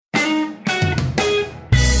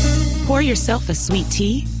Pour yourself a sweet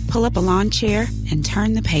tea, pull up a lawn chair, and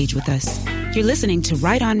turn the page with us. You're listening to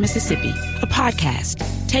Right On Mississippi, a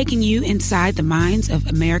podcast taking you inside the minds of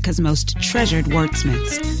America's most treasured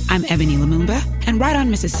wordsmiths. I'm Ebony Lumumba, and Right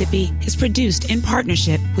On Mississippi is produced in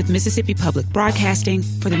partnership with Mississippi Public Broadcasting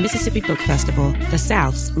for the Mississippi Book Festival, the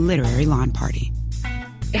South's literary lawn party.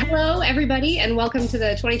 Hello, everybody, and welcome to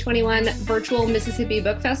the 2021 Virtual Mississippi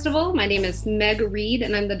Book Festival. My name is Meg Reed,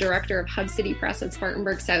 and I'm the director of Hub City Press in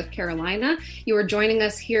Spartanburg, South Carolina. You are joining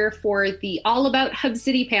us here for the All About Hub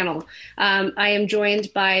City panel. I am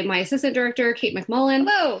joined by my assistant director, Kate McMullen.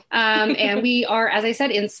 Hello. And we are, as I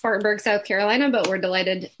said, in Spartanburg, South Carolina, but we're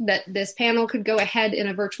delighted that this panel could go ahead in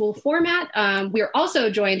a virtual format. We are also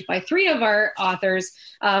joined by three of our authors,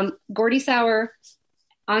 Gordy Sauer,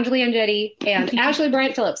 Anjali Angetti, and Ashley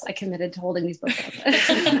Bryant Phillips. I committed to holding these books up.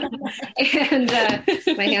 And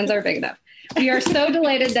my hands are big enough. We are so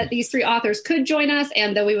delighted that these three authors could join us,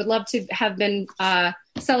 and that we would love to have been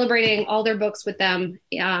celebrating all their books with them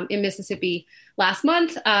in Mississippi last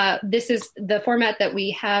month. This is the format that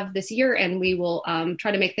we have this year, and we will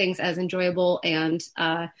try to make things as enjoyable and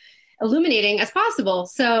illuminating as possible.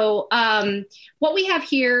 So what we have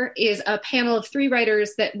here is a panel of three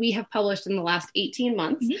writers that we have published in the last 18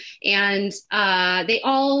 months. And they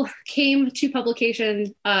all came to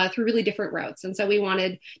publication through really different routes. And so we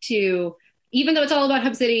wanted to, even though it's all about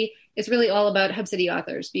Hub City, it's really all about Hub City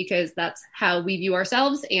authors, because that's how we view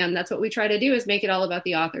ourselves. And that's what we try to do, is make it all about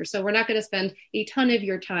the authors. So we're not going to spend a ton of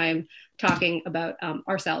your time talking about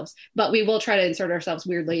ourselves, but we will try to insert ourselves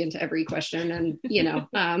weirdly into every question and,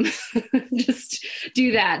 just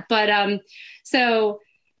do that. But so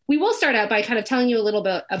we will start out by kind of telling you a little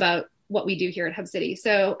bit about what we do here at Hub City.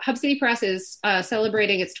 So Hub City Press is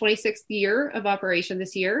celebrating its 26th year of operation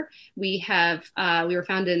this year. We were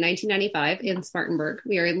founded in 1995 in Spartanburg.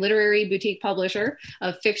 We are a literary boutique publisher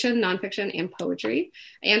of fiction, nonfiction, and poetry,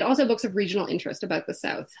 and also books of regional interest about the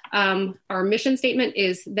South. Our mission statement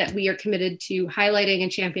is that we are committed to highlighting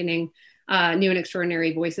and championing new and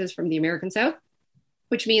extraordinary voices from the American South,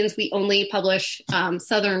 which means we only publish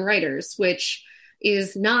Southern writers, which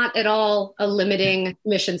is not at all a limiting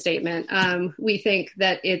mission statement. We think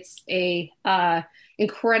that it's a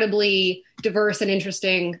incredibly diverse and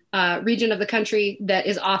interesting region of the country that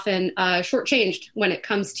is often shortchanged when it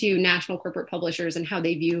comes to national corporate publishers and how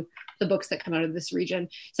they view the books that come out of this region.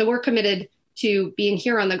 So we're committed to being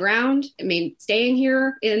here on the ground, staying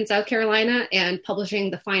here in South Carolina and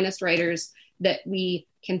publishing the finest writers that we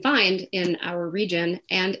can find in our region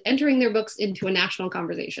and entering their books into a national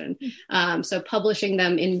conversation. So publishing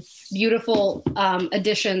them in beautiful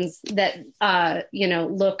editions that,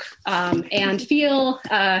 look and feel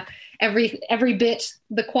every bit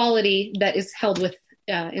the quality that is held with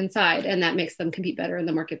inside, and that makes them compete better in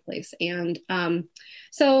the marketplace. And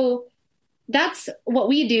so that's what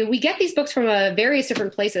we do. We get these books from various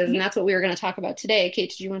different places, and that's what we were going to talk about today. Kate,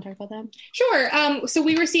 did you want to talk about that? Sure. So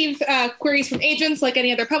we receive queries from agents like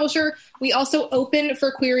any other publisher. We also open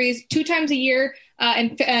for queries 2 times a year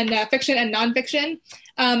in fiction and nonfiction.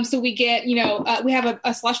 So we get, we have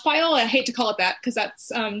a slush pile. I hate to call it that because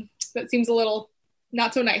that seems a little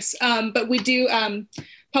not so nice. But we do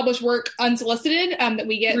publish work unsolicited that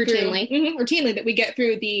we get routinely that we get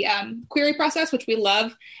through the query process, which we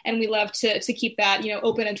love, and we love to keep that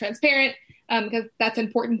open and transparent because that's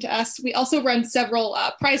important to us. We also run several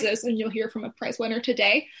prizes, and you'll hear from a prize winner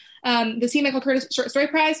today. The C. Michael Curtis Short Story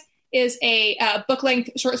Prize is a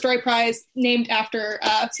book-length short story prize named after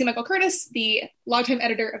C. Michael Curtis, the longtime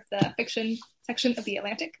editor of the fiction section of The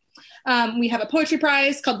Atlantic. We have a poetry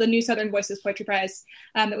prize called the New Southern Voices Poetry Prize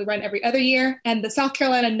that we run every other year, and the South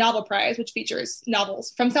Carolina Novel Prize, which features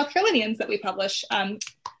novels from South Carolinians that we publish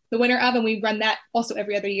the winner of, and we run that also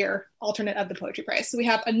every other year, alternate of the poetry prize. So we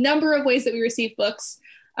have a number of ways that we receive books,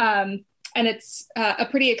 and it's a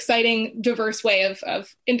pretty exciting, diverse way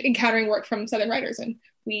of encountering work from Southern writers, and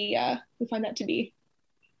we find that to be,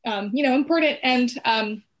 important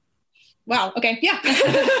and wow. Okay. Yeah.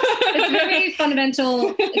 It's very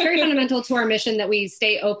fundamental. It's very fundamental to our mission that we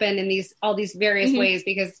stay open in all these various ways,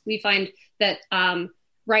 because we find that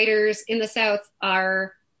writers in the South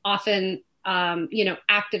are often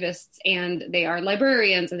activists, and they are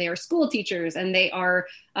librarians, and they are school teachers, and they are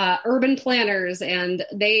urban planners, and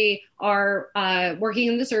they are working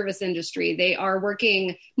in the service industry. They are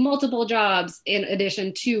working multiple jobs in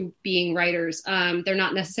addition to being writers. They're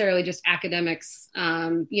not necessarily just academics,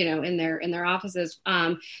 in their offices.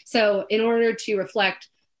 So in order to reflect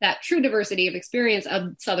that true diversity of experience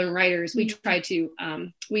of Southern writers, we try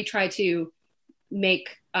to make,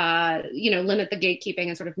 limit the gatekeeping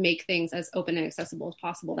and sort of make things as open and accessible as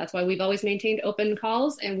possible. That's why we've always maintained open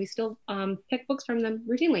calls, and we still pick books from them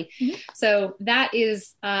routinely. Mm-hmm. So that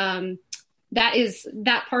is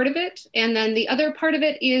that part of it. And then the other part of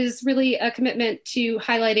it is really a commitment to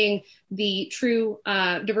highlighting the true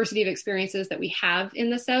diversity of experiences that we have in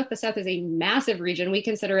the South. The South is a massive region. We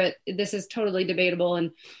consider it, this is totally debatable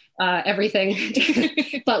and everything,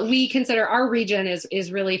 but we consider our region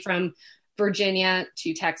is really from Virginia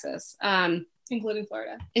to Texas. Including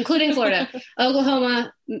Florida.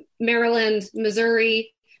 Oklahoma, Maryland,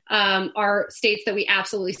 Missouri, are states that we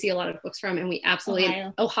absolutely see a lot of books from, and we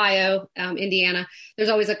absolutely Ohio, Indiana. There's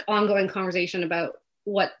always an ongoing conversation about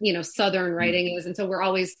what Southern writing is, and so we're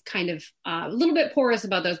always kind of a little bit porous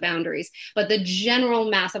about those boundaries. But the general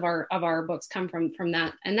mass of our books come from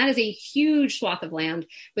that, and that is a huge swath of land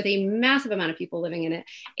with a massive amount of people living in it,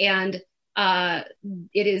 and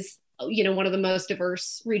it is one of the most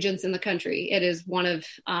diverse regions in the country. It is one of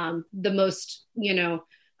the most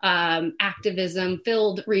activism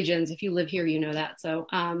filled regions. If you live here, you know that. So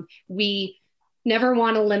we never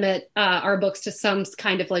want to limit our books to some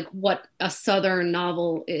kind of like what a Southern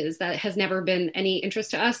novel is. That has never been any interest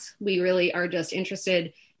to us. We really are just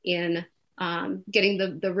interested in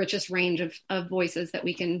getting the richest range of voices that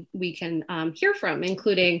we can hear from,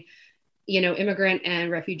 including immigrant and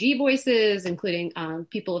refugee voices, including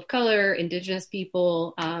people of color, Indigenous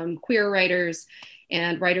people, queer writers,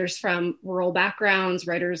 and writers from rural backgrounds,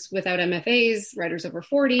 writers without MFAs, writers over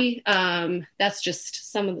 40. That's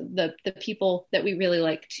just some of the people that we really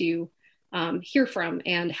like to hear from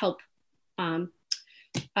and help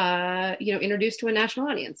introduce to a national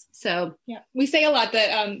audience. So yeah, we say a lot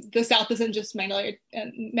that the South isn't just magnolia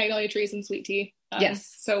trees and sweet tea.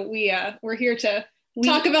 Yes. So we're here to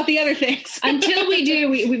talk about the other things. Until we do,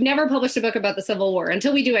 we've never published a book about the Civil War.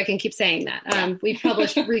 Until we do, I can keep saying that. We've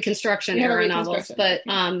published Reconstruction era novels, but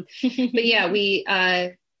yeah, we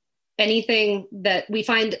anything that we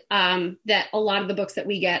find that a lot of the books that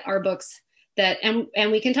we get are books that,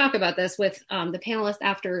 and we can talk about this with the panelists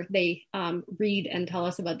after they read and tell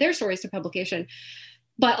us about their stories to publication.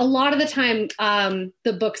 But a lot of the time,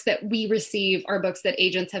 the books that we receive are books that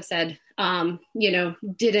agents have said,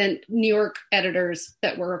 didn't, New York editors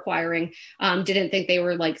that we're acquiring, didn't think they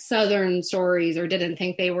were like Southern stories, or didn't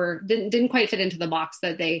think they were, didn't quite fit into the box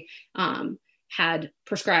that they had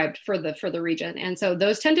prescribed for the region. And so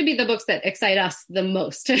those tend to be the books that excite us the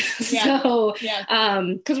most. Yeah. So,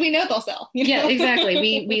 because we know they'll sell. Yeah,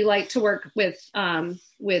 exactly. We like to work with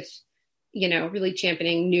really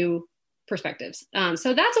championing new perspectives.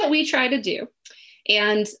 So that's what we try to do.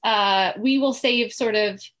 And we will save sort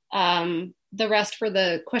of the rest for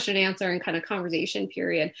the question and answer and kind of conversation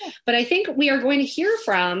period. But I think we are going to hear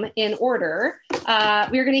from, in order,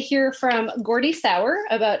 we're going to hear from Gordy Sauer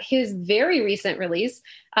about his very recent release,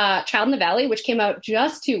 Child in the Valley, which came out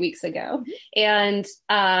just 2 weeks ago. And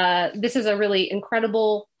this is a really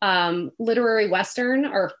incredible literary Western,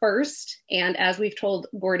 our first. And as we've told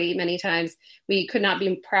Gordy many times, we could not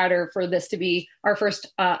be prouder for this to be our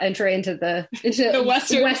first entry into the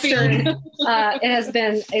Western. It has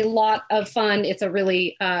been a lot of fun. It's a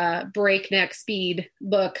really breakneck speed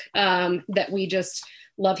book that we just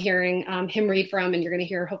love hearing him read from, and you're going to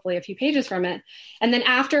hear hopefully a few pages from it. And then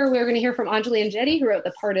after, we're going to hear from Anjali Enjeti, who wrote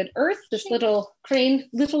The Parted Earth. This little crane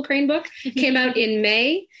book came out in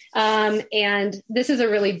May. And this is a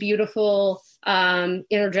really beautiful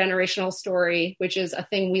intergenerational story, which is a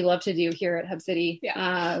thing we love to do here at Hub City.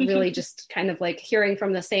 Yeah. Really just kind of like hearing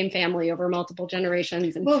from the same family over multiple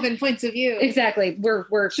generations. And woven points of view. Exactly.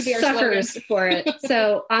 We're suckers for it.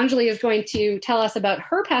 So Anjali is going to tell us about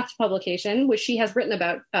her path to publication, which she has written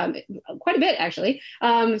about quite a bit, actually.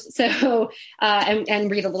 And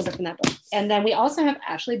read a little bit from that book. And then we also have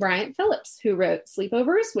Ashley Bryant Phillips, who wrote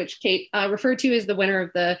Sleepovers, which Kate referred to as the winner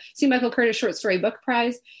of the Sue Michael Curtis Short Story Book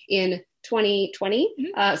Prize in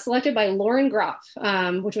 2020, selected by Lauren Groff,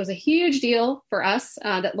 which was a huge deal for us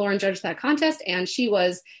that Lauren judged that contest. And she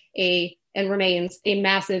was and remains a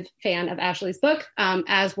massive fan of Ashley's book,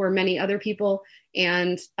 as were many other people.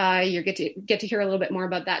 And you get to hear a little bit more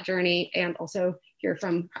about that journey and also hear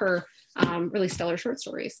from her really stellar short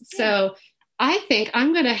stories. Yeah. So I think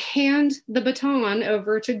I'm going to hand the baton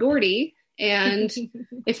over to Gordy. And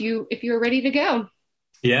if you're ready to go.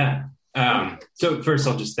 Yeah. So first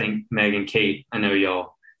I'll just thank Meg and Kate. I know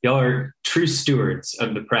y'all are true stewards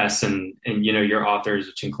of the press and your authors,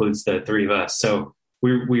 which includes the three of us. So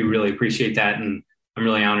we really appreciate that. And I'm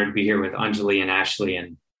really honored to be here with Anjali and Ashley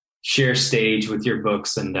and share stage with your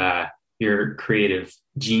books and your creative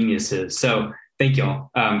geniuses. So thank y'all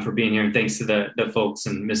for being here. And thanks to the folks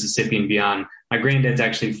in Mississippi and beyond. My granddad's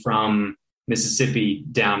actually from Mississippi,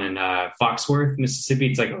 down in Foxworth, Mississippi.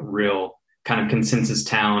 It's like a real kind of consensus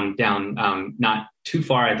town down not too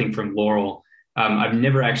far, I think, from Laurel. I've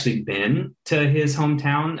never actually been to his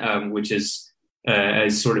hometown, which is a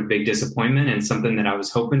sort of big disappointment and something that I was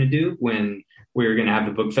hoping to do when we were going to have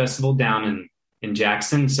the book festival down in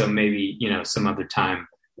Jackson. So maybe, some other time.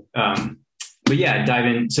 But yeah, dive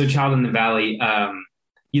in. So Child in the Valley,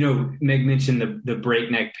 Meg mentioned the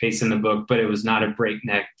breakneck pace in the book, but it was not a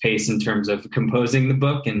breakneck pace in terms of composing the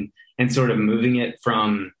book and sort of moving it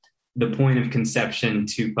from the point of conception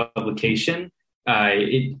to publication.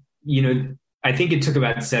 I think it took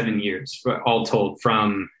about 7 years, all told,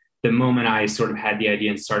 from the moment I sort of had the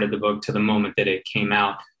idea and started the book to the moment that it came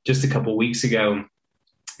out just a couple weeks ago.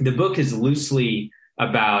 The book is loosely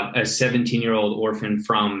about a 17-year-old orphan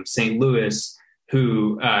from St. Louis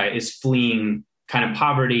who is fleeing kind of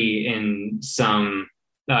poverty and some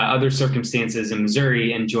other circumstances in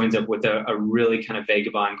Missouri, and joins up with a really kind of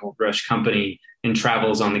vagabond gold rush company and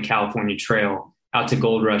travels on the California Trail out to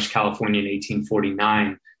Gold Rush, California in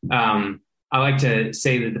 1849. I like to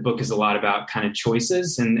say that the book is a lot about kind of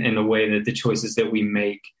choices and the way that the choices that we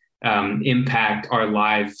make impact our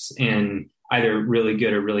lives in either really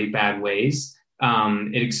good or really bad ways.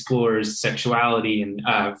 It explores sexuality and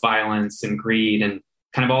violence and greed and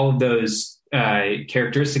kind of all of those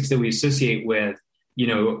characteristics that we associate with,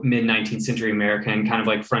 mid-19th century America and kind of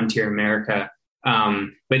like frontier America.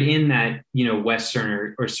 But in that,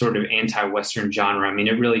 Western or sort of anti-Western genre, I mean,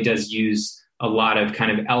 it really does use a lot of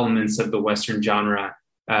kind of elements of the Western genre,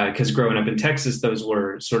 because growing up in Texas, those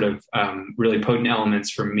were sort of really potent elements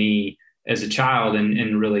for me as a child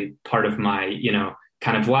and really part of my,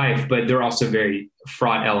 kind of life. But they're also very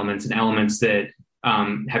fraught elements and elements that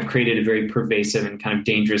have created a very pervasive and kind of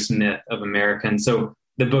dangerous myth of America. And so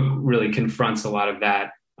the book really confronts a lot of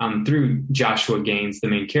that through Joshua Gaines, the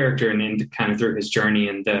main character, and kind of through his journey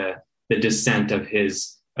and the descent of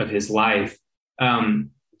his life.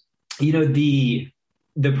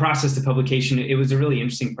 The process to publication, it was a really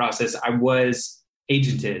interesting process. I was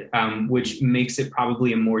agented, which makes it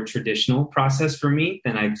probably a more traditional process for me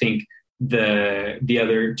than I think the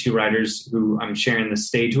other two writers who I'm sharing the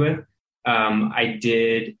stage with. I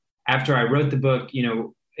did, after I wrote the book,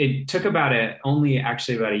 it took only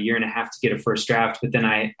about a year and a half to get a first draft, but then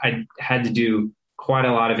I had to do quite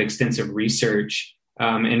a lot of extensive research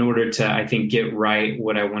in order to, I think, get right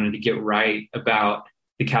what I wanted to get right about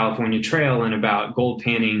the California Trail and about gold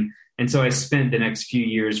panning. And so I spent the next few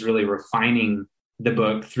years really refining the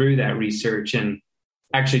book through that research, and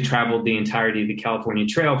actually traveled the entirety of the California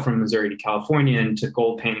Trail from Missouri to California and took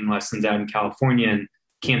gold panning lessons out in California and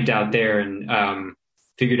camped out there and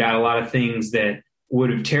figured out a lot of things that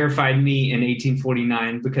would have terrified me in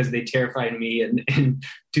 1849 because they terrified me in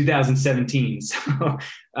 2017. So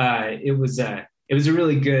it was a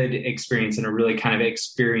really good experience and a really kind of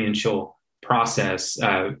experiential process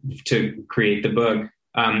to create the book.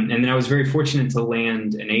 And then I was very fortunate to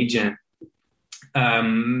land an agent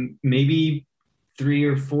maybe 3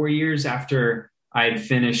 or 4 years after I had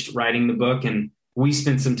finished writing the book. And we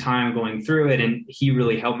spent some time going through it, and he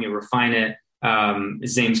really helped me refine it.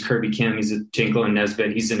 His name's Kirby Kim. He's a Jankel and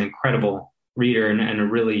Nesbitt. He's an incredible reader and a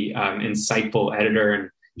really insightful editor. And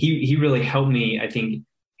he really helped me, I think,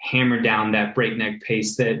 hammer down that breakneck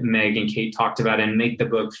pace that Meg and Kate talked about and make the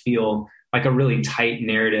book feel like a really tight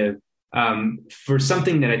narrative for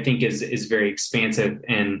something that I think is very expansive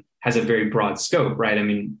and has a very broad scope, right? I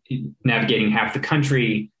mean, navigating half the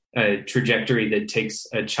country, a trajectory that takes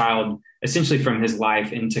a child essentially from his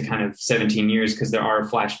life into kind of 17 years, because there are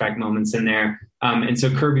flashback moments in there. And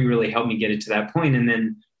so Kirby really helped me get it to that point. And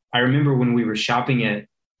then I remember when we were shopping it,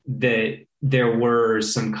 that there were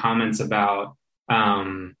some comments about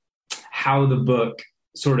how the book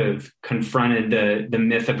sort of confronted the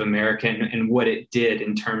myth of America and what it did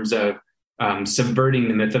in terms of subverting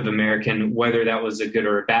the myth of American, whether that was a good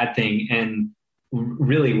or a bad thing. And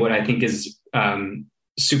really what I think is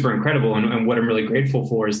super incredible and what I'm really grateful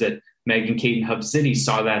for is that Meg and Kate in Hub City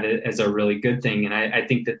saw that as a really good thing. And I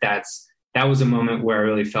think that was a moment where I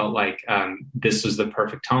really felt like this was the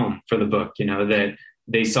perfect home for the book, that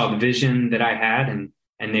they saw the vision that I had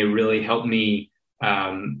and they really helped me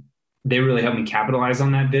capitalize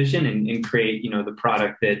on that vision and create, the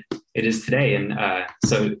product that it is today. And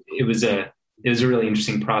so it was a really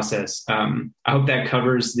interesting process. I hope that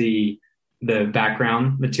covers the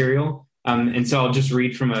background material. And so I'll just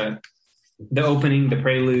read from the opening, the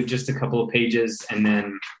prelude, just a couple of pages, and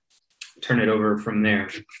then turn it over from there.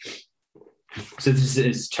 So this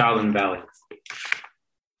is Child in the Valley.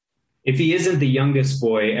 If he isn't the youngest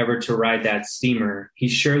boy ever to ride that steamer,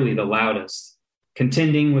 he's surely the loudest,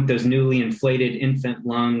 contending with those newly inflated infant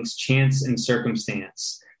lungs, chance and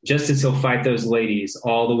circumstance, just as he'll fight those ladies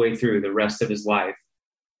all the way through the rest of his life.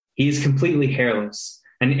 He is completely hairless,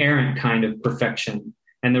 an errant kind of perfection,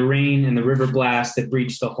 and the rain and the river blast that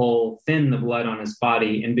breach the hole thin the blood on his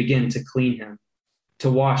body and begin to clean him, to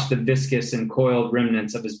wash the viscous and coiled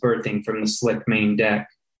remnants of his birthing from the slick main deck.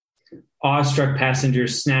 Awestruck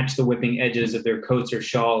passengers snatch the whipping edges of their coats or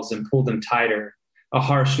shawls and pull them tighter. A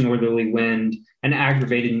harsh northerly wind, an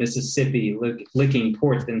aggravated Mississippi licking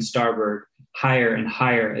port and starboard, higher and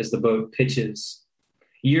higher as the boat pitches.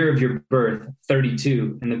 Year of your birth,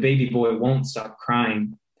 32, and the baby boy won't stop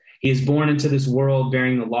crying. He is born into this world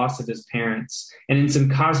bearing the loss of his parents, and in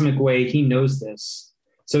some cosmic way he knows this.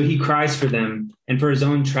 So he cries for them, and for his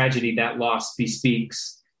own tragedy that loss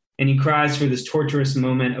bespeaks. And he cries for this torturous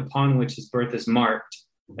moment upon which his birth is marked,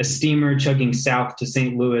 a steamer chugging south to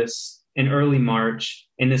St. Louis in early March,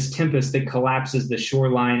 in this tempest that collapses the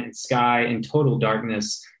shoreline and sky in total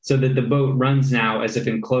darkness, so that the boat runs now as if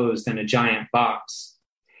enclosed in a giant box.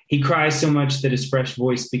 He cries so much that his fresh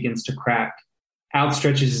voice begins to crack,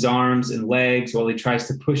 outstretches his arms and legs while he tries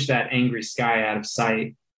to push that angry sky out of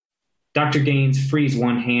sight. Dr. Gaines frees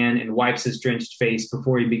one hand and wipes his drenched face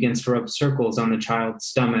before he begins to rub circles on the child's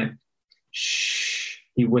stomach. Shh,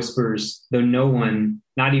 he whispers, though no one,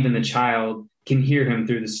 not even the child, can hear him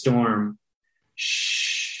through the storm.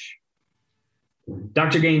 Shh.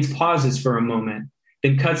 Dr. Gaines pauses for a moment,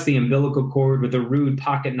 then cuts the umbilical cord with a rude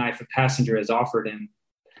pocket knife a passenger has offered him.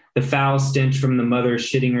 The foul stench from the mother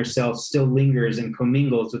shitting herself still lingers and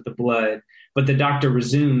commingles with the blood, but the doctor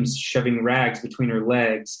resumes shoving rags between her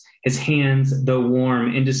legs, his hands, though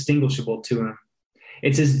warm, indistinguishable to him.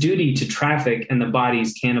 It's his duty to traffic in the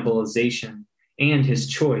body's cannibalization, and his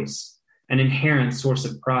choice, an inherent source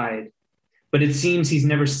of pride. But it seems he's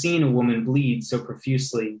never seen a woman bleed so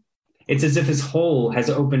profusely. It's as if his hole has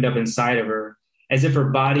opened up inside of her, as if her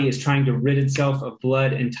body is trying to rid itself of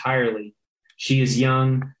blood entirely. She is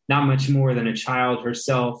young, not much more than a child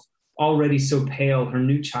herself, already so pale her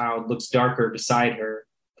new child looks darker beside her.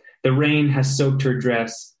 The rain has soaked her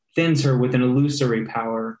dress, thins her with an illusory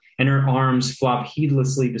power, and her arms flop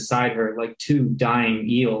heedlessly beside her like two dying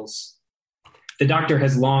eels. The doctor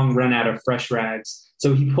has long run out of fresh rags,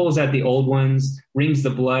 so he pulls out the old ones, wrings the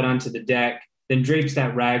blood onto the deck, then drapes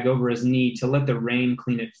that rag over his knee to let the rain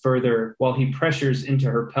clean it further, while he pressures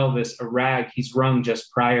into her pelvis a rag he's wrung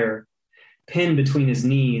just prior. Pinned between his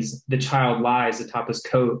knees, the child lies atop his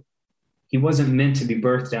coat. He wasn't meant to be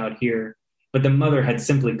birthed out here, but the mother had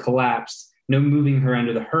simply collapsed, no moving her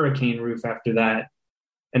under the hurricane roof after that.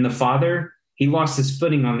 And the father? He lost his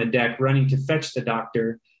footing on the deck, running to fetch the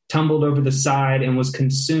doctor, tumbled over the side and was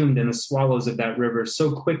consumed in the swallows of that river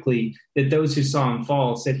so quickly that those who saw him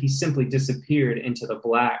fall said he simply disappeared into the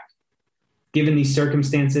black. Given these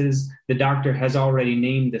circumstances, the doctor has already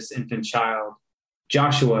named this infant child.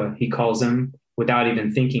 Joshua, he calls him, without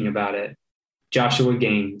even thinking about it. Joshua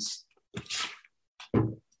Gaines.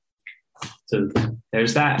 So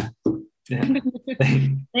there's that. Thanks,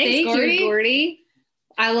 Thank you, Gordy.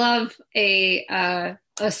 I love a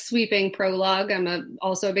sweeping prologue. I'm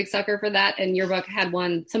also a big sucker for that. And your book had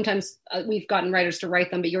one. Sometimes we've gotten writers to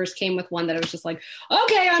write them, but yours came with one that I was just like,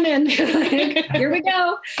 okay, I'm in. Here we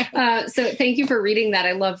go. So thank you for reading that.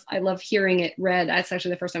 I love hearing it read. That's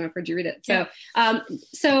actually the first time I've heard you read it. So,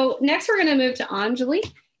 so next we're going to move to Anjali,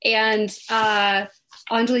 and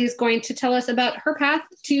Anjali is going to tell us about her path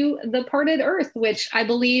to the parted earth, which I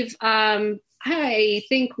believe, I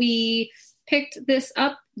think we picked this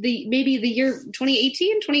up maybe the year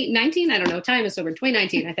 2018, 2019. I don't know. Time is over.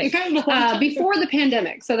 2019, I think, before the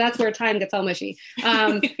pandemic. So that's where time gets all mushy.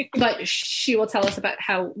 But she will tell us about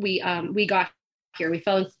how we got here. We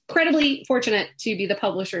felt incredibly fortunate to be the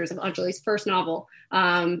publishers of Anjali's first novel.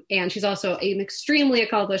 And she's also an extremely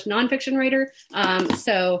accomplished nonfiction writer.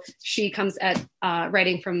 So she comes at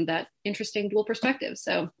writing from that interesting dual perspective.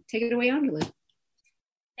 So take it away, Anjali.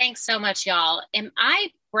 Thanks so much, y'all. Am I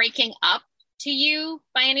breaking up to you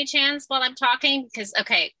by any chance while I'm talking? Because,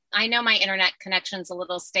 okay, I know my internet connection's a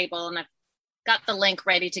little stable and I've got the link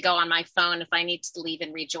ready to go on my phone if I need to leave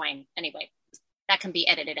and rejoin. Anyway, that can be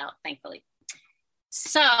edited out, thankfully.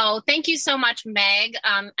 So thank you so much, Meg.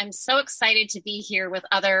 I'm so excited to be here with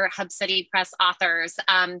other Hub City Press authors.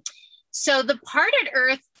 So The Parted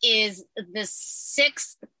Earth is the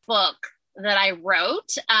 6th book that I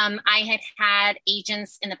wrote. I had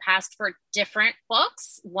agents in the past for different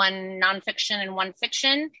books, one nonfiction and one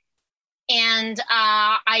fiction. And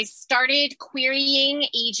I started querying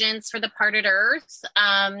agents for The Parted Earth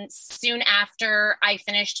soon after I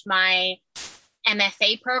finished my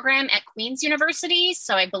MFA program at Queen's University.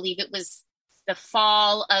 So I believe it was the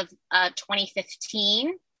fall of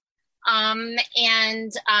 2015.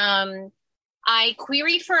 I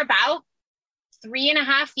queried for about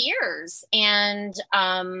 3.5 years, and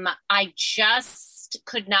I just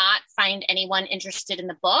could not find anyone interested in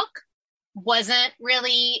the book. Wasn't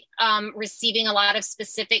really receiving a lot of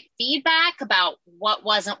specific feedback about what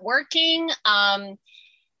wasn't working.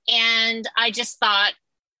 And I just thought,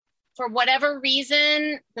 for whatever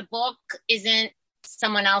reason, the book isn't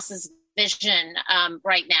someone else's vision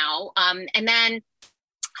right now. And then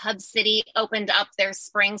Hub City opened up their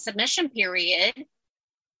spring submission period.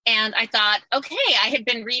 And I thought, okay, I had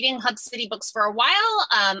been reading Hub City books for a while.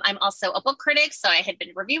 I'm also a book critic, so I had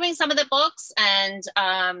been reviewing some of the books. And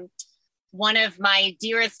one of my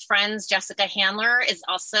dearest friends, Jessica Handler, is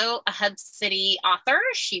also a Hub City author.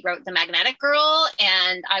 She wrote The Magnetic Girl.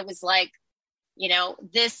 And I was like,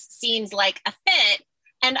 this seems like a fit.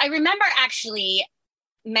 And I remember actually,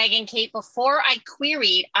 Meg and Kate, before I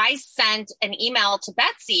queried, I sent an email to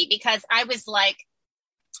Betsy because I was like,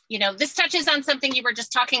 this touches on something you were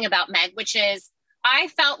just talking about, Meg, which is I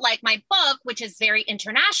felt like my book, which is very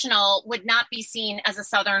international, would not be seen as a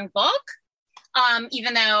Southern book,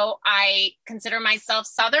 even though I consider myself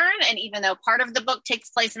Southern and even though part of the book takes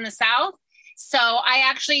place in the South. So I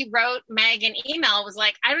actually wrote Meg an email, was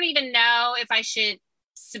like, I don't even know if I should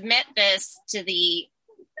submit this to the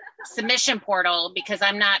submission portal because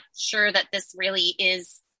I'm not sure that this really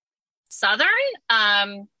is Southern.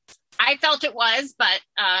 I felt it was, but,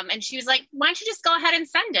 and she was like, why don't you just go ahead and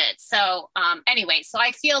send it? So anyway, so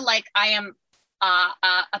I feel like I am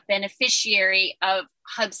a beneficiary of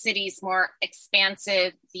Hub City's more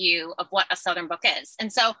expansive view of what a Southern book is.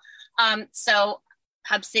 And so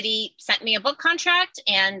Hub City sent me a book contract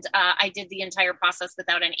and I did the entire process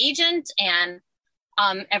without an agent, and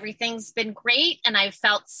everything's been great. And I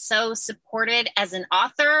felt so supported as an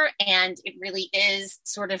author, and it really is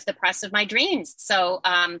sort of the press of my dreams. So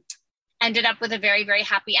ended up with a very, very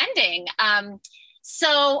happy ending.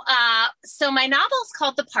 So my novel is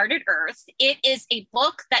called The Parted Earth. It is a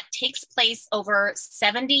book that takes place over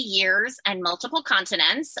 70 years and multiple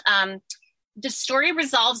continents. The story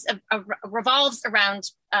revolves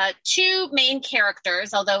around two main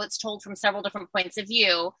characters, although it's told from several different points of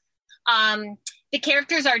view. The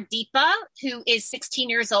characters are Deepa, who is 16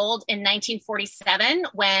 years old in 1947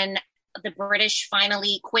 when the British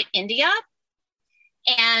finally quit India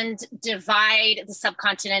and divide the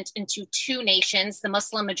subcontinent into two nations, the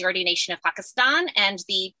Muslim majority nation of Pakistan and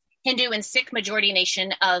the Hindu and Sikh majority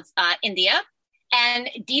nation of India. And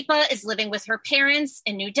Deepa is living with her parents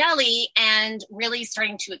in New Delhi and really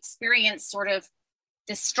starting to experience sort of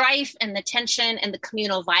the strife and the tension and the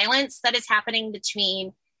communal violence that is happening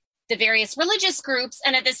between the various religious groups.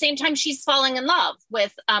 And at the same time, she's falling in love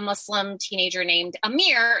with a Muslim teenager named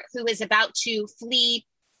Amir, who is about to flee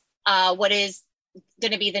what is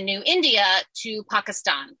going to be the new India to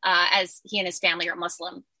Pakistan, as he and his family are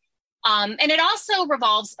Muslim. And it also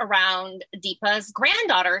revolves around Deepa's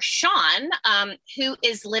granddaughter, Sean, who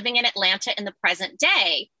is living in Atlanta in the present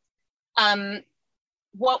day.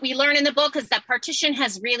 What we learn in the book is that partition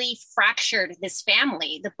has really fractured this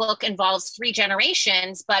family. The book involves 3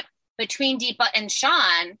 generations, but between Deepa and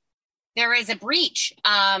Sean, there is a breach.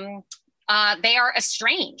 They are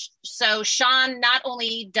estranged. So Sean not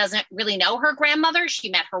only doesn't really know her grandmother, she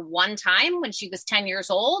met her one time when she was 10 years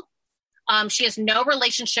old. She has no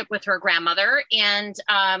relationship with her grandmother, and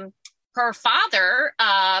her father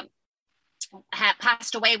had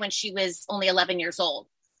passed away when she was only 11 years old.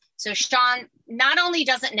 So Sean not only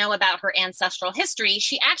doesn't know about her ancestral history,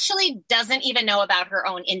 she actually doesn't even know about her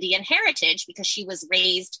own Indian heritage because she was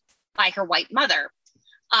raised by her white mother.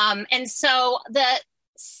 And so the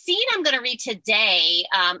scene I'm going to read today,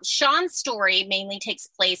 Sean's story mainly takes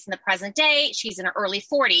place in the present day. She's in her early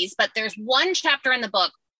 40s, but there's one chapter in the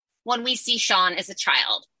book when we see Sean as a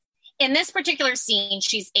child. In this particular scene,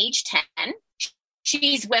 she's age 10.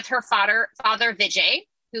 She's with her father Vijay,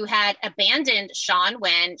 who had abandoned Sean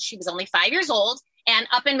when she was only 5 years old and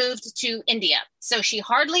up and moved to India. So she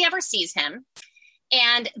hardly ever sees him.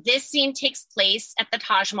 And this scene takes place at the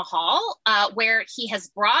Taj Mahal, where he has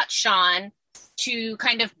brought Sean to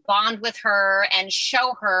kind of bond with her and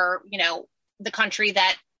show her, the country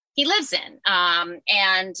that he lives in.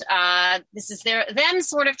 And this is them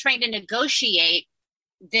sort of trying to negotiate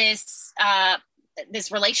this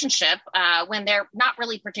relationship when they're not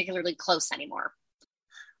really particularly close anymore.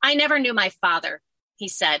 I never knew my father, he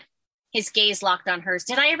said. His gaze locked on hers.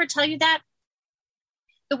 Did I ever tell you that?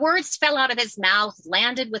 The words fell out of his mouth,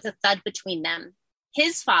 landed with a thud between them.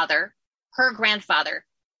 His father, her grandfather.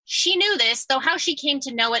 She knew this, though how she came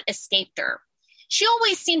to know it escaped her. She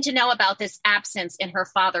always seemed to know about this absence in her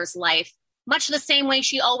father's life, much the same way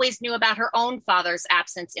she always knew about her own father's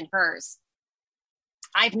absence in hers.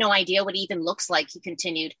 I've no idea what he even looks like, he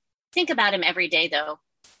continued. Think about him every day, though.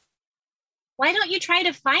 Why don't you try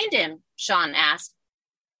to find him? Sean asked.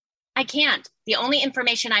 I can't. The only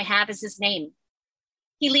information I have is his name.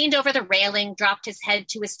 He leaned over the railing, dropped his head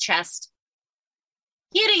to his chest.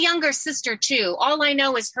 He had a younger sister, too. All I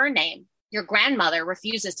know is her name. Your grandmother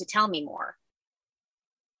refuses to tell me more.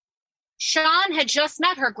 Sean had just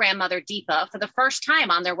met her grandmother, Deepa, for the first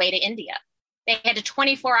time on their way to India. They had a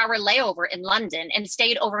 24-hour layover in London and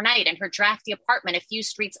stayed overnight in her drafty apartment a few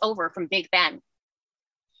streets over from Big Ben.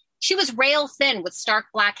 She was rail thin with stark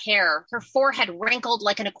black hair, her forehead wrinkled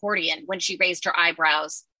like an accordion when she raised her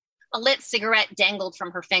eyebrows. A lit cigarette dangled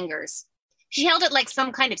from her fingers. She held it like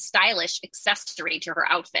some kind of stylish accessory to her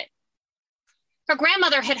outfit. Her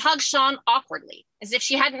grandmother had hugged Sean awkwardly, as if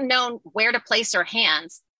she hadn't known where to place her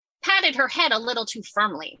hands, patted her head a little too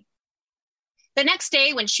firmly. The next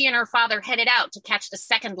day, when she and her father headed out to catch the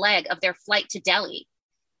second leg of their flight to Delhi,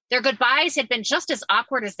 their goodbyes had been just as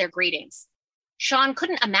awkward as their greetings. Sean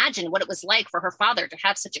couldn't imagine what it was like for her father to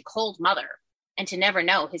have such a cold mother and to never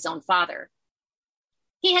know his own father.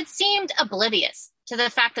 He had seemed oblivious to the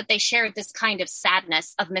fact that they shared this kind of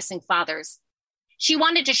sadness of missing fathers. She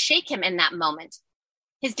wanted to shake him in that moment.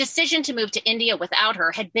 His decision to move to India without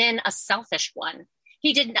her had been a selfish one.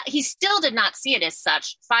 He still did not see it as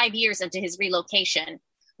such 5 years into his relocation,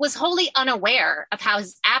 was wholly unaware of how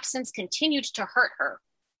his absence continued to hurt her,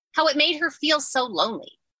 how it made her feel so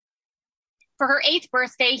lonely. For her 8th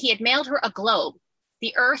birthday, he had mailed her a globe,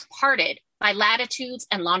 the earth parted by latitudes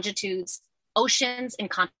and longitudes, oceans and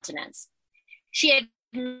continents. She had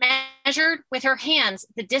measured with her hands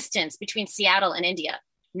the distance between Seattle and India.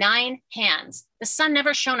 9 hands. The sun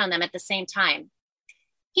never shone on them at the same time.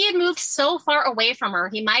 He had moved so far away from her,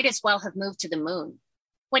 he might as well have moved to the moon.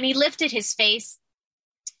 When he lifted his face,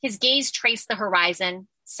 his gaze traced the horizon,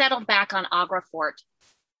 settled back on Agra Fort.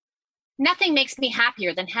 Nothing makes me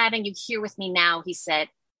happier than having you here with me now, he said.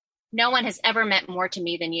 No one has ever meant more to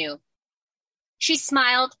me than you. She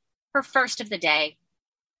smiled, her first of the day.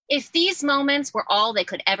 If these moments were all they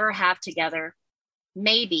could ever have together,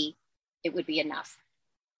 maybe it would be enough.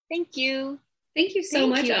 Thank you. Thank you so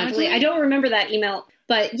much, Anjali. I don't remember that email,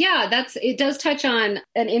 but yeah, it does touch on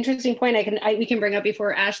an interesting point we can bring up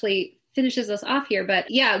before Ashley finishes us off here.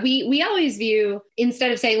 But yeah, we always view,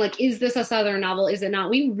 instead of saying like, is this a Southern novel? Is it not?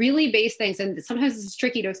 We really base things, and sometimes it's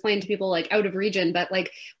tricky to explain to people like out of region, but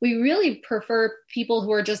like we really prefer people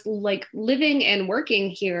who are just like living and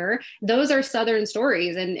working here. Those are Southern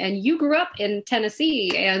stories, and you grew up in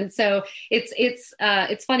Tennessee, and so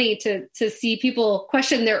it's funny to see people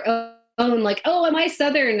question their own, like, oh, am I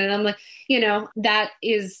Southern? And I'm like, that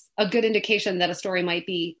is a good indication that a story might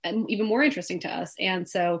be even more interesting to us. And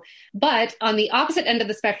so, but on the opposite end of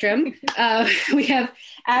the spectrum, we have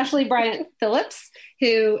Ashley Bryant Phillips,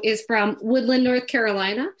 who is from Woodland, North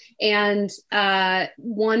Carolina, and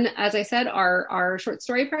won, as I said, our short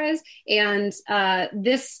story prize. And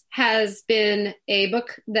this has been a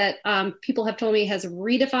book that people have told me has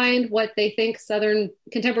redefined what they think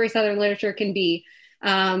contemporary Southern literature can be.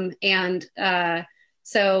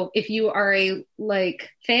 So if you are a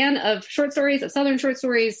fan of short stories, of Southern short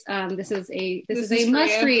stories, this is a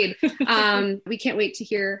must read. We can't wait to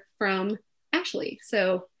hear from Ashley.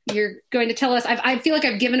 So you're going to tell us, I feel like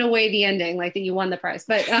I've given away the ending, like that you won the prize,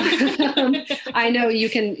 but I know you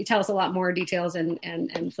can tell us a lot more details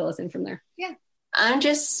and fill us in from there. Yeah. I'm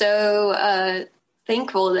just so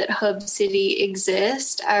thankful that Hub City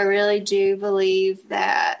exists. I really do believe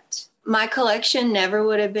that my collection never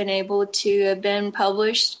would have been able to have been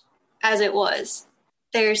published as it was.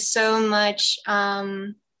 There's so much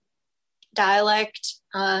dialect,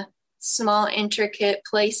 small, intricate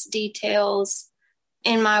place details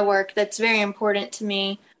in my work that's very important to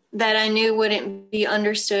me that I knew wouldn't be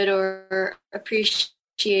understood or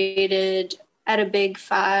appreciated at a Big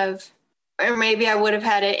Five. Or maybe I would have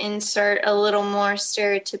had to insert a little more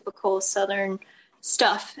stereotypical Southern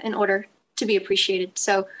stuff in order to be appreciated.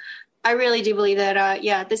 So I really do believe that,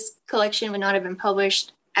 this collection would not have been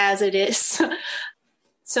published as it is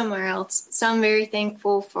somewhere else. So I'm very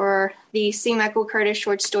thankful for the C. Michael Curtis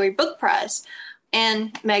Short Story Book Prize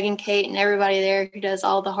and Megan Kate and everybody there who does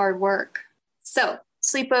all the hard work. So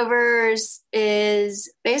Sleepovers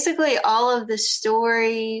is basically all of the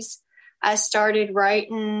stories I started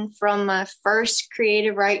writing from my first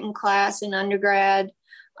creative writing class in undergrad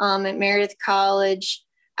at Meredith College.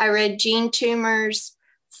 I read Jean Toomer's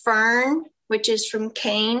Fern, which is from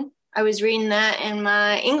Cain. I was reading that in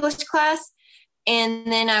my English class.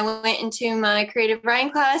 And then I went into my creative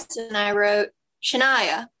writing class and I wrote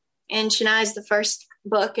Shania. And Shania is the first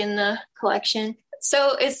book in the collection.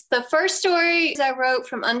 So it's the first stories I wrote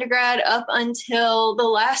from undergrad up until the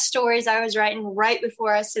last stories I was writing right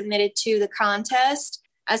before I submitted to the contest.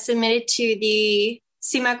 I submitted to the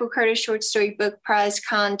C. Michael Curtis Short Story Book Prize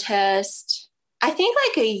contest, I think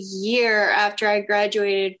like a year after I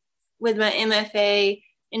graduated with my MFA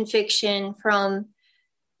in fiction from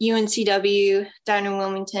UNCW down in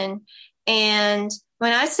Wilmington. And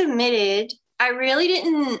when I submitted, I really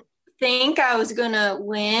didn't think I was going to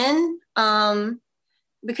win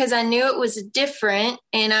because I knew it was different.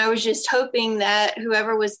 And I was just hoping that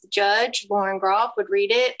whoever was the judge, Lauren Groff, would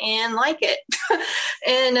read it and like it.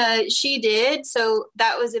 And she did. So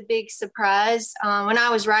that was a big surprise. When I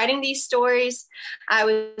was writing these stories, I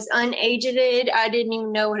was unagented. I didn't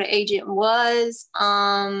even know what an agent was.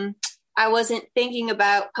 I wasn't thinking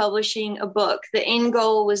about publishing a book. The end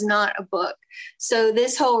goal was not a book. So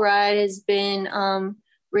this whole ride has been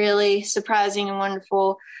really surprising and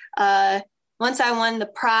wonderful. Once I won the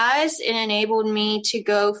prize, it enabled me to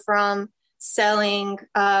go from selling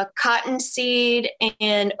cottonseed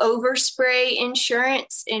and overspray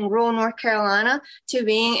insurance in rural North Carolina to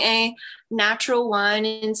being a natural wine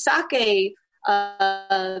and sake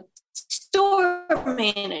store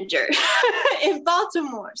manager in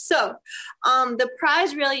Baltimore. So the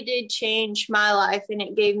prize really did change my life, and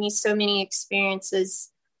it gave me so many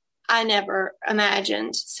experiences I never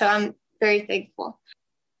imagined. So I'm very thankful.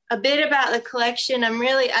 A bit about the collection.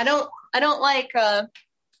 I don't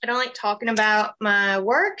like talking about my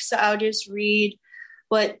work, so I'll just read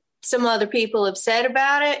what some other people have said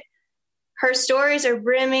about it. Her stories are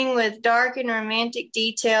brimming with dark and romantic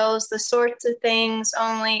details, the sorts of things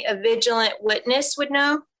only a vigilant witness would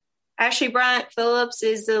know. Ashley Bryant Phillips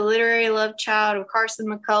is the literary love child of Carson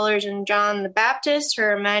McCullers and John the Baptist.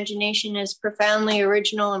 Her imagination is profoundly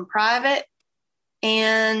original and private.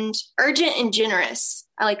 And urgent and generous.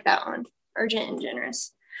 I like that one. Urgent and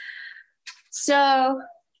generous. So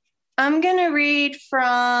I'm going to read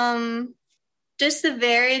from just the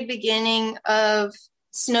very beginning of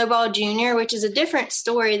Snowball Jr., which is a different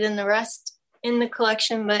story than the rest in the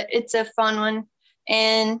collection, but it's a fun one.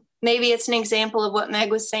 And maybe it's an example of what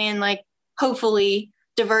Meg was saying, like hopefully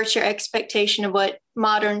divert your expectation of what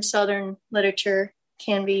modern Southern literature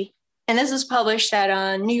can be. And this was published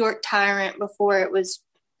at New York Tyrant before it was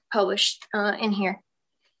published in here.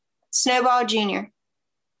 Snowball Jr.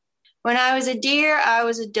 When I was a deer, I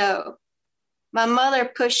was a doe. My mother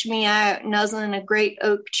pushed me out, nuzzling a great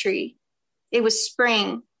oak tree. It was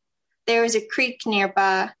spring. There was a creek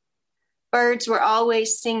nearby. Birds were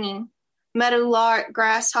always singing. Meadowlark,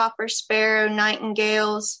 grasshopper, sparrow,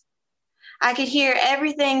 nightingales. I could hear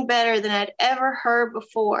everything better than I'd ever heard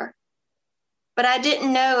before. But I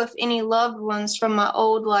didn't know if any loved ones from my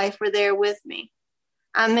old life were there with me.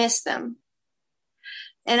 I missed them.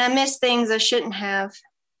 And I missed things I shouldn't have.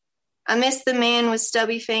 I missed the man with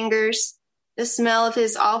stubby fingers, the smell of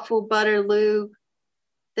his awful butter lube,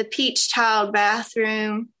 the peach-tiled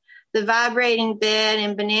bathroom, the vibrating bed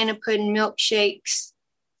and banana pudding milkshakes,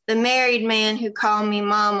 the married man who called me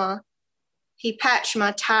mama. He patched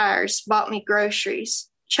my tires, bought me groceries,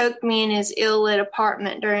 choked me in his ill-lit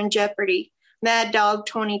apartment during Jeopardy, Mad Dog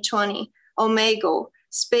 2020, Omegle,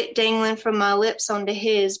 spit dangling from my lips onto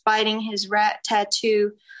his, biting his rat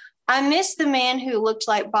tattoo. I missed the man who looked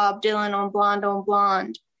like Bob Dylan on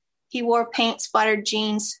Blonde. He wore paint-splattered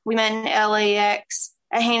jeans. We met in LAX.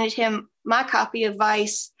 I handed him my copy of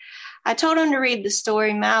Vice. I told him to read the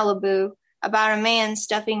story Malibu about a man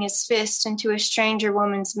stuffing his fist into a stranger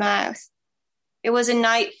woman's mouth. It was a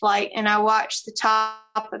night flight, and I watched the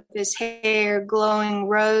top of his hair glowing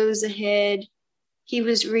rows ahead. He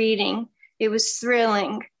was reading. It was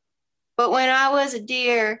thrilling. But when I was a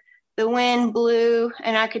deer, the wind blew,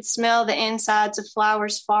 and I could smell the insides of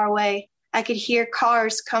flowers far away. I could hear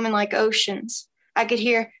cars coming like oceans. I could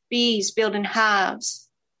hear bees building hives.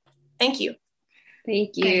 Thank you.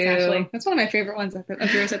 Thank you. Thanks, Ashley. That's one of my favorite ones of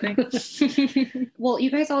yours, I think. Well,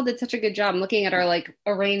 you guys all did such a good job. I'm looking at our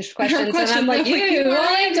arranged questions and I'm like, you all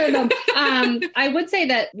answered them. I would say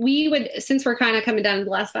that we would, since we're kind of coming down to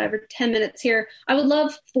the last 5 or 10 minutes here, I would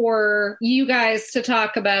love for you guys to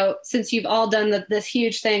talk about, since you've all done this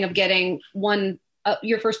huge thing of getting one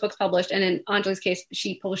your first book's published, and in Anjali's case,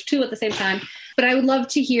 she published 2 at the same time. But I would love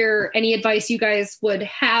to hear any advice you guys would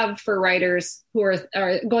have for writers who are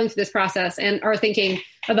going through this process and are thinking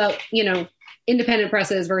about, independent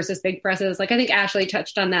presses versus big presses. Like I think Ashley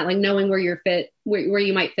touched on that, like knowing where you're fit, where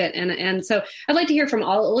you might fit. And so I'd like to hear from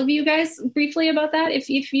all of you guys briefly about that. If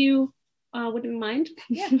you wouldn't mind.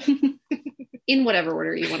 Yeah. In whatever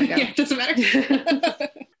order you want to go. Yeah, doesn't matter.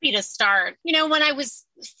 Happy to start. When I was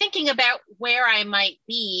thinking about where I might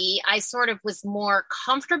be, I sort of was more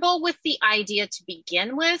comfortable with the idea to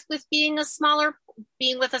begin with being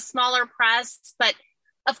with a smaller press. But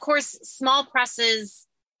of course, small presses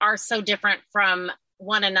are so different from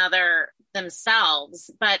one another themselves.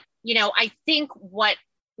 But, I think what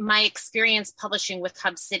my experience publishing with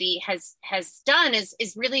Hub City has done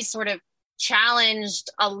is really sort of challenged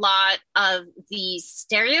a lot of the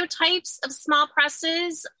stereotypes of small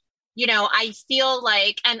presses. I feel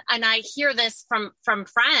like, and I hear this from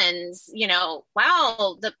friends,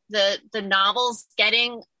 wow, the novel's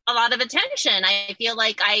getting a lot of attention. I feel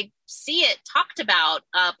like I see it talked about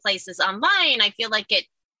places online. I feel like it,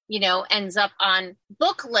 ends up on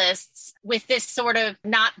book lists with this sort of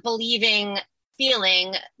not believing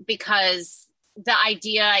feeling, because the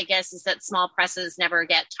idea, I guess, is that small presses never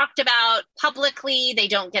get talked about publicly. They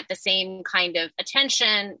don't get the same kind of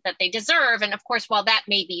attention that they deserve. And of course, while that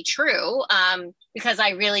may be true, because I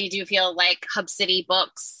really do feel like Hub City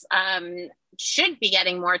books should be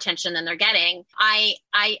getting more attention than they're getting, I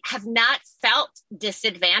have not felt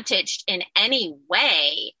disadvantaged in any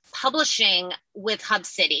way publishing with Hub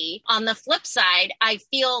City. On the flip side, I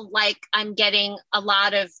feel like I'm getting a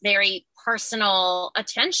lot of very personal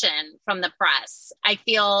attention from the press. I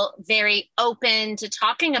feel very open to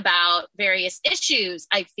talking about various issues.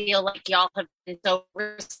 I feel like y'all have been so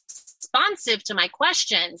responsive to my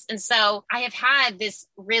questions. And so I have had this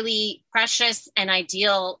really precious and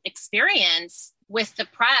ideal experience with the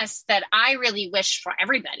press that I really wish for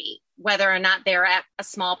everybody, whether or not they're at a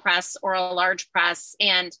small press or a large press.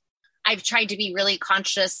 And I've tried to be really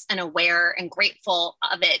conscious and aware and grateful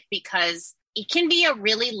of it, because it can be a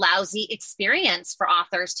really lousy experience for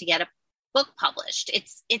authors to get a book published.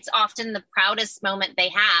 It's often the proudest moment they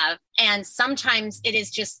have. And sometimes it is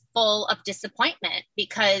just full of disappointment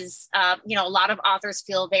because, a lot of authors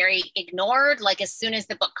feel very ignored. Like as soon as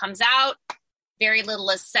the book comes out, very little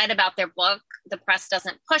is said about their book. The press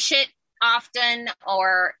doesn't push it often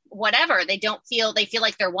or whatever. They feel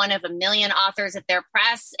like they're one of a million authors at their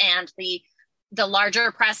press, and the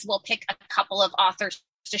larger press will pick a couple of authors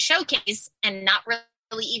to showcase and not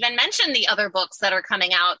really even mention the other books that are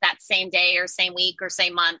coming out that same day or same week or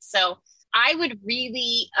same month. So I would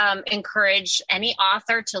really encourage any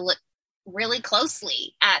author to look really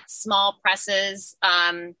closely at small presses,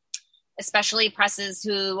 especially presses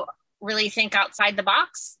who really think outside the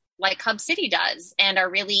box like Hub City does and are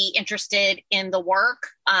really interested in the work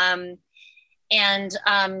and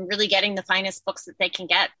really getting the finest books that they can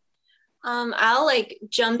get. I'll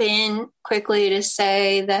jump in quickly to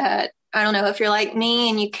say that, I don't know, if you're like me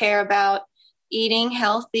and you care about eating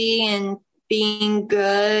healthy and being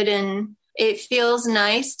good, and it feels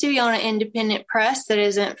nice to be on an independent press that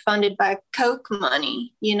isn't funded by Coke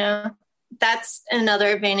money, that's another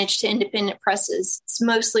advantage to independent presses. It's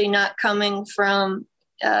mostly not coming from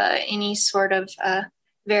any sort of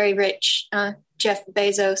very rich Jeff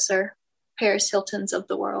Bezos or Paris Hiltons of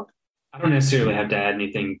the world. I don't necessarily have to add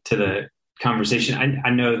anything to the conversation. I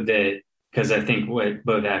know that because I think what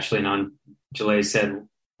both Ashley and Anjali said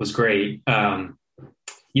was great.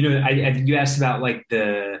 You asked about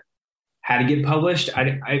how to get published.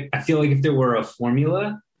 I feel like if there were a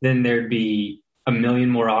formula, then there'd be a million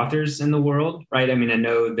more authors in the world, right? I mean, I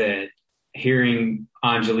know that hearing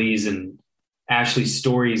Anjali's and Ashley's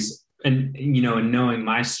stories and knowing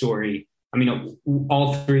my story, I mean,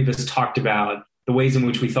 all three of us talked about the ways in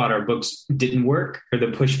which we thought our books didn't work, or the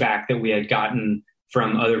pushback that we had gotten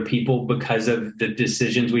from other people because of the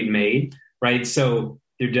decisions we'd made, right? So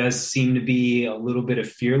there does seem to be a little bit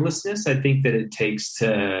of fearlessness, I think, that it takes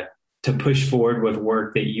to push forward with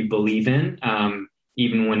work that you believe in,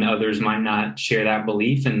 even when others might not share that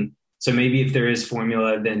belief. And so maybe if there is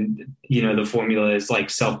formula, then, the formula is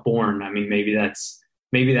self-born. I mean, maybe that's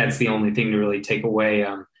the only thing to really take away.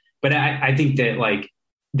 But I think that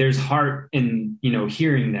there's heart in,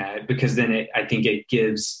 hearing that, because then I think it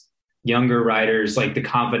gives younger writers the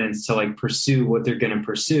confidence to pursue what they're going to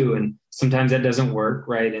pursue. And sometimes that doesn't work.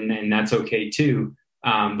 Right. And that's okay too.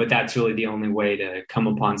 But that's really the only way to come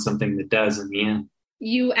upon something that does in the end.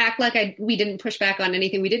 You act like we didn't push back on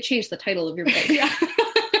anything. We did change the title of your book. Yeah.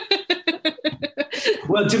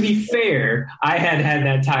 Well, to be fair, I had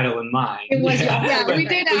that title in mind. It was, we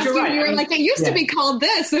did ask you. Right. You were like, it used to be called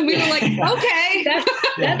this. And we were like, okay.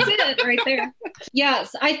 That's it right there.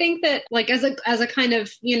 Yes. I think that like as a kind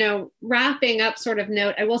of, wrapping up sort of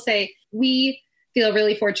note, I will say we feel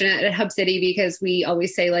really fortunate at Hub City because we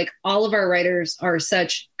always say like all of our writers are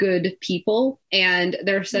such good people and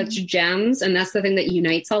they're such gems. And that's the thing that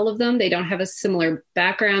unites all of them. They don't have a similar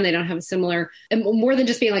background. They don't have a similar, more than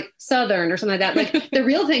just being like Southern or something like that. Like the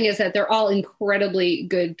real thing is that they're all incredibly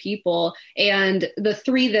good people. And the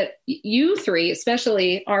three that you three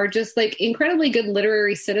especially are just like incredibly good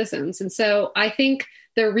literary citizens. And so I think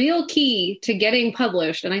the real key to getting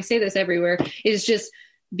published, and I say this everywhere, is just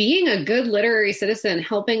being a good literary citizen,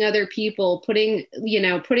 helping other people, putting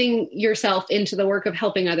yourself into the work of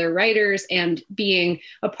helping other writers and being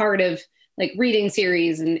a part of like reading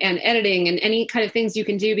series and editing and any kind of things you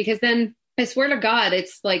can do, because then I swear to God,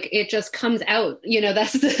 it's like, it just comes out,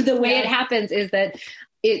 that's the way it happens, is that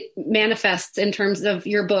it manifests in terms of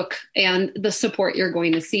your book and the support you're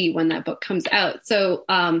going to see when that book comes out. So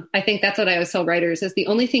I think that's what I always tell writers is the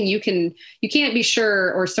only thing you can't be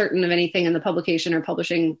sure or certain of anything in the publication or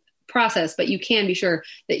publishing process, but you can be sure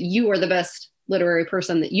that you are the best literary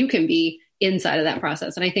person that you can be inside of that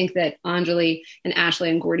process. And I think that Anjali and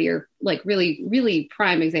Ashley and Gordy are like really, really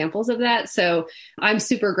prime examples of that. So I'm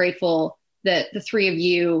super grateful that the three of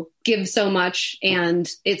you give so much, and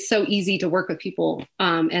it's so easy to work with people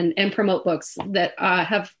and promote books that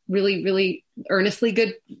have really, really earnestly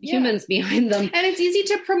good humans behind them. And it's easy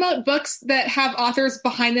to promote books that have authors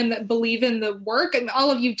behind them that believe in the work. And all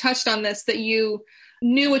of you touched on this, that you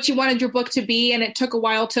knew what you wanted your book to be, and it took a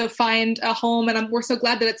while to find a home. And we're so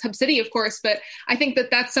glad that it's Hub City, of course. But I think that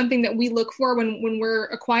that's something that we look for when we're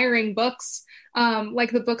acquiring books,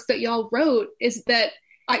 like the books that y'all wrote, is that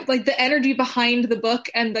like the energy behind the book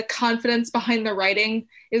and the confidence behind the writing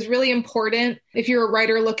is really important. If you're a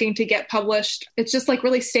writer looking to get published, it's just like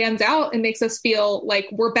really stands out and makes us feel like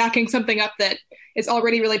we're backing something up that is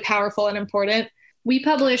already really powerful and important. We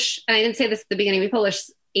publish, and I didn't say this at the beginning, we publish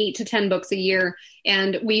 8 to 10 books a year.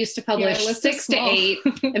 And we used to publish 6 to 8.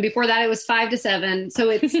 And before that, it was 5 to 7. So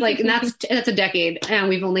it's like, and that's a decade. And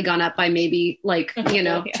we've only gone up by maybe like,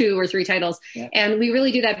 2 or 3 titles. Yeah. And we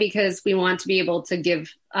really do that because we want to be able to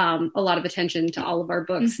give a lot of attention to all of our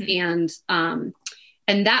books.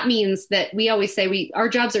 And that means that we always say our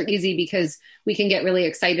jobs are easy because we can get really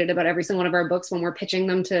excited about every single one of our books when we're pitching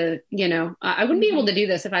them to, I wouldn't be able to do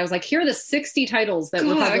this if I was like, here are the 60 titles that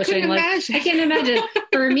we're publishing. I can't imagine.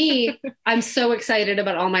 For me, I'm so excited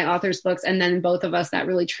about all my authors' books. And then both of us, that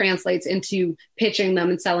really translates into pitching them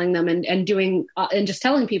and selling them and doing and just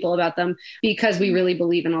telling people about them, because we really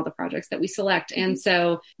believe in all the projects that we select. And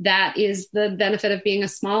so that is the benefit of being a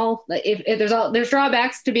small, if there's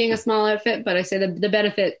drawbacks to being a small outfit, but I say the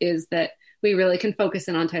benefit is that we really can focus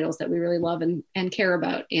in on titles that we really love and care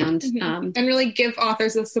about and really give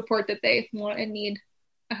authors the support that they want and need.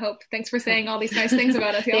 I hope. Thanks for saying all these nice things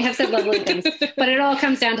about us. They have said lovely things, but it all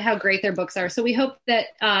comes down to how great their books are. So we hope that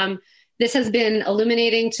this has been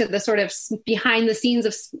illuminating to the sort of behind the scenes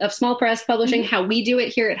of small press publishing, how we do it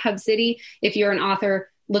here at Hub City. If you're an author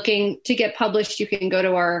looking to get published, you can go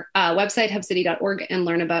to our website, hubcity.org, and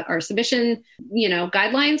learn about our submission,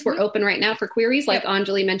 guidelines. We're open right now for queries. Like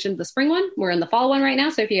Anjali mentioned, the spring one. We're in the fall one right now.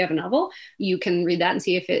 So if you have a novel, you can read that and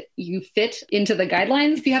see if you fit into the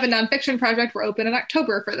guidelines. If you have a nonfiction project, we're open in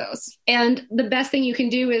October for those. And the best thing you can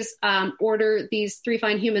do is order these Three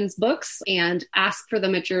Fine Humans books and ask for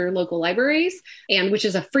them at your local libraries, and which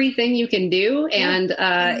is a free thing you can do. And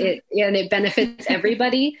it benefits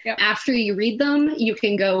everybody. After you read them, you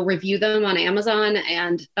can go review them on Amazon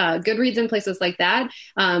and Goodreads and places like that.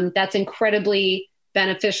 That's incredibly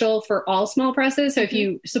beneficial for all small presses. So if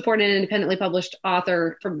you support an independently published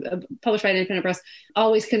author published by an independent press,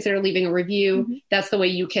 always consider leaving a review. That's the way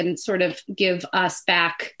you can sort of give us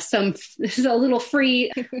back a little free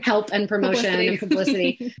help and promotion and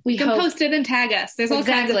publicity. We can post it and tag us. There's all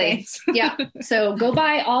kinds of things. So go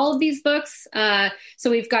buy all of these books. So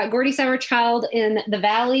we've got Gordy Sourchild in The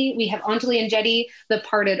Valley. We have Anjali and Jetty, The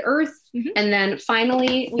Parted Earth. And then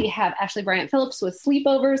finally, we have Ashley Bryant Phillips with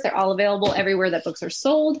Sleepovers. They're all available everywhere that books are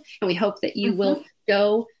sold. And we hope that you will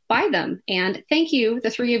go buy them. And thank you, the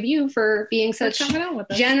three of you, for being such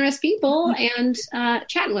generous people and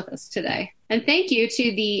chatting with us today. And thank you to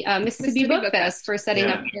the Mississippi Book Fest for setting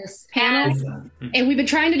up this panel. And we've been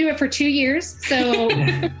trying to do it for 2 years. So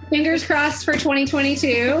fingers crossed for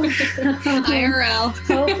 2022. IRL.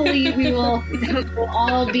 Hopefully we'll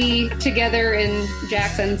all be together in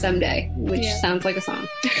Jackson someday, which sounds like a song.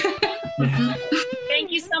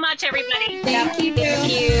 Thank you so much, everybody. Thank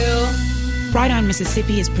you. Right On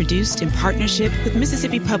Mississippi is produced in partnership with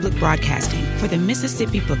Mississippi Public Broadcasting for the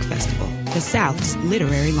Mississippi Book Festival, the South's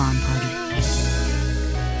literary lawn party.